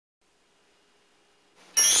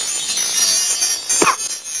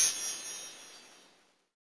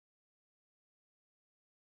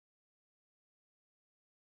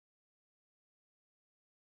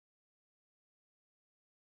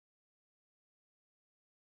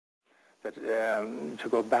But to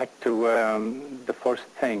go back to the first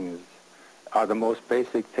things, or the most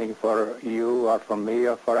basic thing for you or for me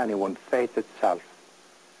or for anyone, faith itself.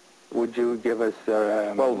 Would you give us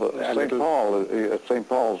well, St.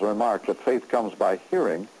 Paul's remark that faith comes by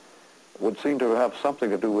hearing would seem to have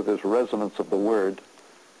something to do with this resonance of the Word.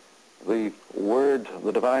 The Word,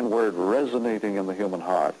 the divine Word resonating in the human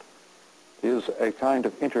heart is a kind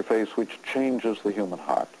of interface which changes the human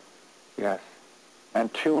heart. Yes.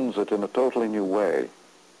 And tunes it in a totally new way.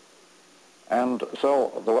 And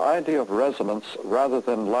so the idea of resonance, rather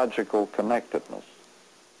than logical connectedness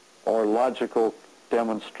or logical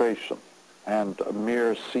demonstration and a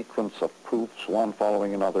mere sequence of proofs, one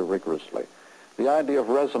following another rigorously, the idea of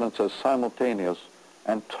resonance as simultaneous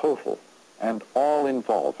and total and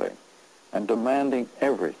all-involving and demanding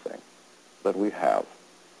everything that we have,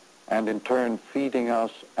 and in turn feeding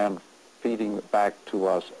us and feeding back to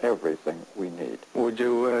us everything we need. Would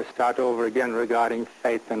you start over again regarding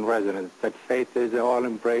faith and resonance, that faith is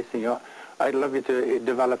all-embracing? I'd love you to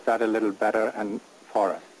develop that a little better and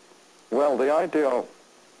for us. Well, the idea of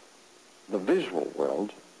the visual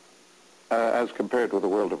world, as compared with the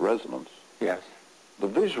world of resonance, yes, the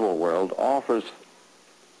visual world offers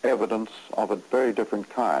evidence of a very different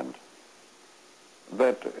kind,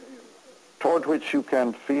 that toward which you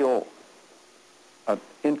can feel an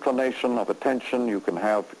inclination of attention, you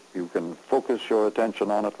can focus your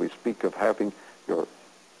attention on it. We speak of having your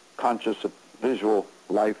conscious visual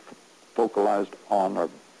life focalized on or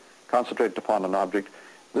concentrated upon an object.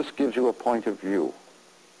 This gives you a point of view.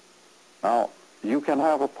 Now, you can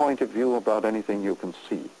have a point of view about anything you can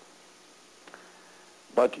see,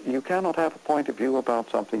 but you cannot have a point of view about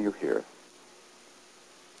something you hear,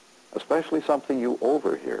 especially something you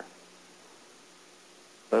overhear.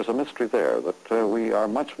 There's a mystery there that we are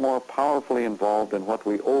much more powerfully involved in what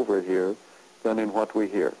we overhear than in what we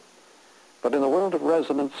hear. But in the world of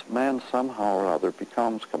resonance, man somehow or other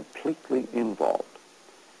becomes completely involved.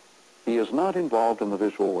 He is not involved in the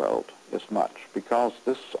visual world as much because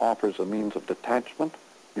this offers a means of detachment.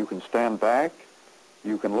 You can stand back,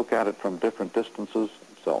 you can look at it from different distances,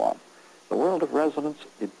 and so on. The world of resonance,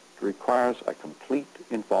 it requires a complete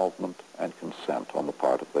involvement and consent on the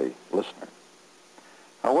part of the listener.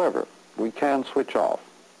 However, we can switch off.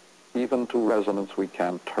 Even to resonance, we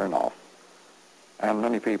can turn off. And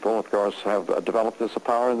many people, of course, have developed this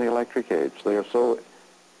power in the electric age. They are so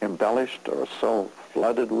embellished or so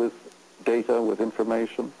flooded with data, with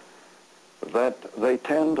information, that they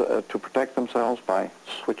tend to protect themselves by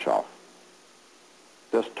switch off,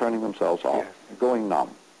 just turning themselves off, yes, going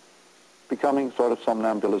numb, becoming sort of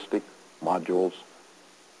somnambulistic modules,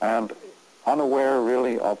 and unaware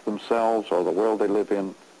really of themselves or the world they live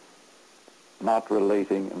in, not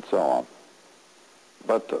relating, and so on.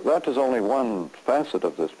 But that is only one facet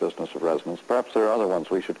of this business of resonance. Perhaps there are other ones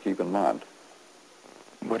we should keep in mind.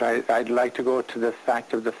 But I'd like to go to the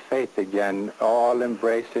fact of the faith again, all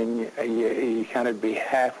embracing. You cannot be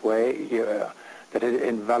halfway, that it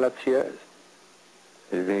envelops you.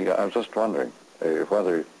 I was just wondering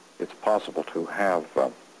whether it's possible to have,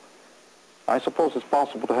 I suppose it's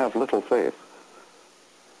possible to have little faith.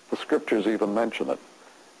 The scriptures even mention it.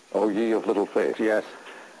 O ye of little faith. Yes.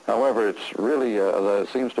 However, it's really,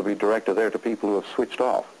 seems to be directed there to people who have switched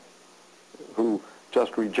off, who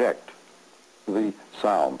just reject the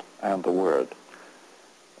sound and the word.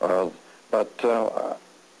 But the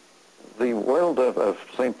world of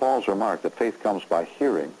St. Paul's remark that faith comes by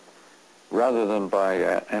hearing rather than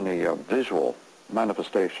by any visual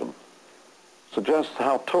manifestation suggests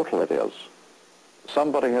how total it is.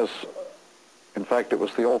 Somebody has, in fact, it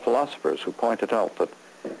was the old philosophers who pointed out that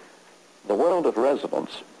the world of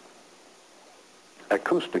resonance,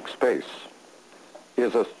 acoustic space,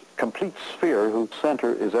 is a complete sphere whose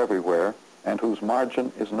center is everywhere and whose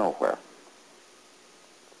margin is nowhere.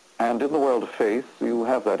 And in the world of faith, you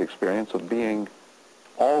have that experience of being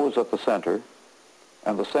always at the center,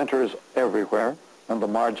 and the center is everywhere, and the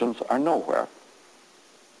margins are nowhere.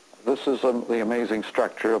 This is the amazing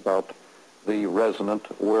structure about the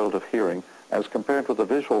resonant world of hearing as compared with the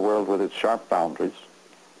visual world with its sharp boundaries,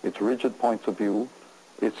 its rigid points of view,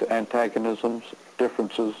 its antagonisms,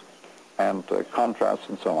 differences, and contrasts,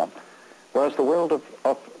 and so on. Whereas the world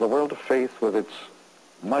of faith, with its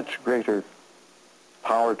much greater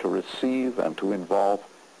power to receive and to involve,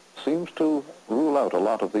 seems to rule out a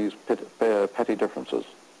lot of these petty differences,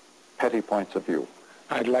 petty points of view.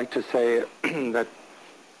 I'd like to say that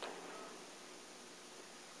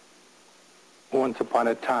once upon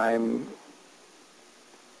a time,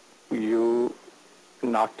 you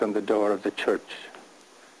knocked on the door of the church.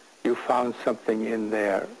 You found something in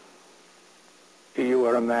there you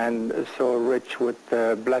were a man so rich with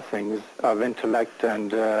blessings of intellect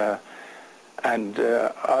and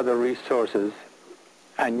other resources,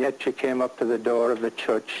 and yet you came up to the door of the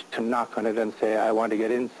church to knock on it and say, I want to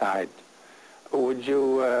get inside. Would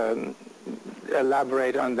you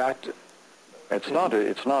elaborate on that? It's not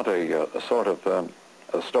a sort of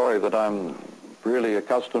a story that I'm really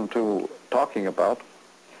accustomed to talking about,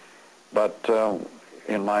 but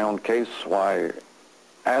in my own case, why,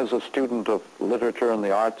 as a student of literature and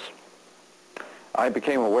the arts, I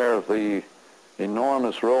became aware of the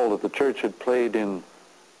enormous role that the church had played in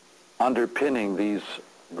underpinning these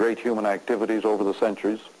great human activities over the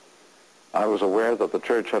centuries. I was aware that the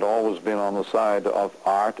church had always been on the side of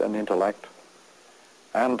art and intellect,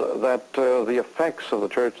 and that the effects of the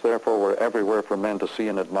church, therefore, were everywhere for men to see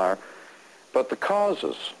and admire, but the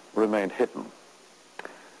causes remained hidden.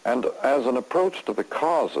 And as an approach to the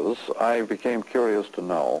causes, I became curious to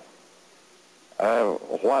know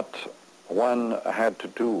what one had to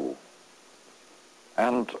do.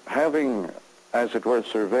 And having, as it were,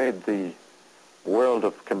 surveyed the world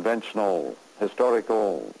of conventional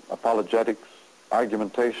historical apologetics,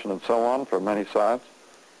 argumentation, and so on for many sides,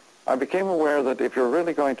 I became aware that if you're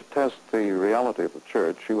really going to test the reality of the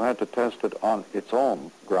church, you had to test it on its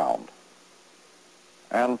own ground.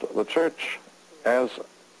 And the church, as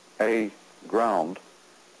a ground,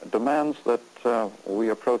 demands that we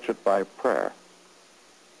approach it by prayer.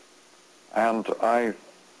 And I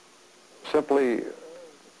simply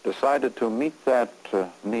decided to meet that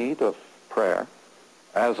need of prayer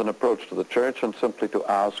as an approach to the church, and simply to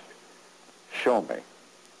ask, show me,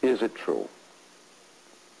 is it true?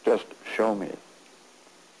 Just show me.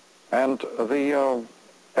 And the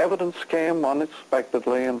evidence came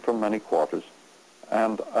unexpectedly and from many quarters,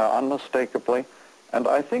 and unmistakably. And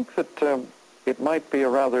I think that it might be a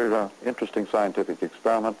rather interesting scientific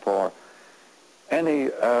experiment for any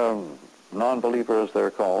non-believer, as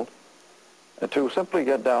they're called, to simply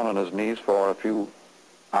get down on his knees for a few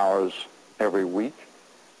hours every week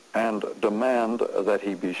and demand that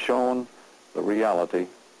he be shown the reality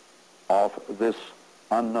of this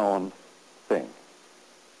unknown thing.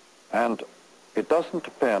 And it doesn't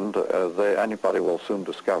depend, as anybody will soon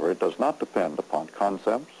discover, it does not depend upon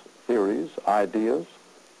concepts, theories, ideas.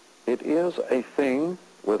 It is a thing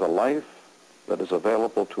with a life that is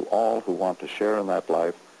available to all who want to share in that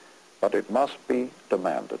life, but it must be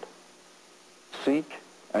demanded. Seek,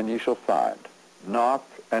 and ye shall find. Knock,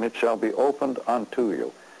 and it shall be opened unto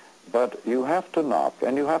you. But you have to knock,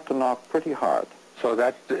 and you have to knock pretty hard. So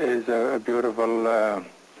that is a beautiful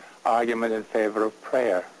argument in favor of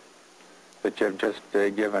prayer that you've just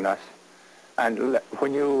given us. And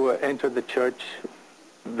when you entered the church,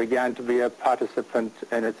 began to be a participant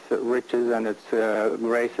in its riches and its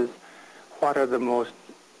graces, what are the most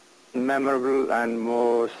memorable and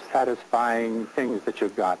most satisfying things that you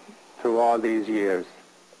got through all these years?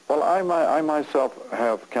 Well, I myself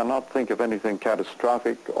cannot think of anything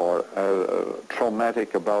catastrophic or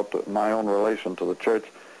traumatic about my own relation to the church.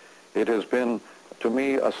 It has been, to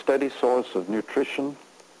me, a steady source of nutrition,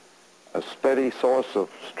 a steady source of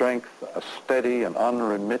strength, a steady and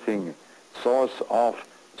unremitting source of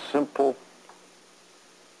simple,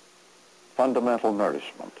 fundamental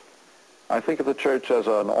nourishment. I think of the church as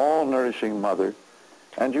an all-nourishing mother,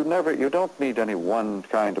 and you don't need any one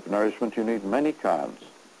kind of nourishment, you need many kinds.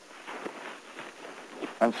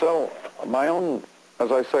 And so my own,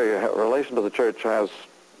 as I say, relation to the church has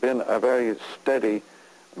been a very steady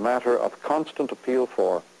matter of constant appeal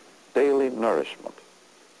for daily nourishment.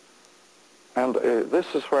 And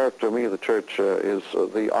this is where, to me, the church is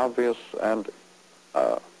the obvious and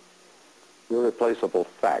irreplaceable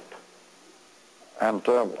fact. And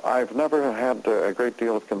I've never had a great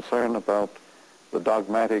deal of concern about the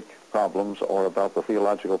dogmatic problems or about the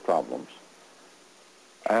theological problems.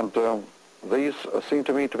 And these seem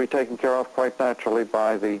to me to be taken care of quite naturally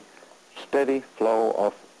by the steady flow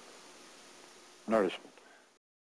of nourishment.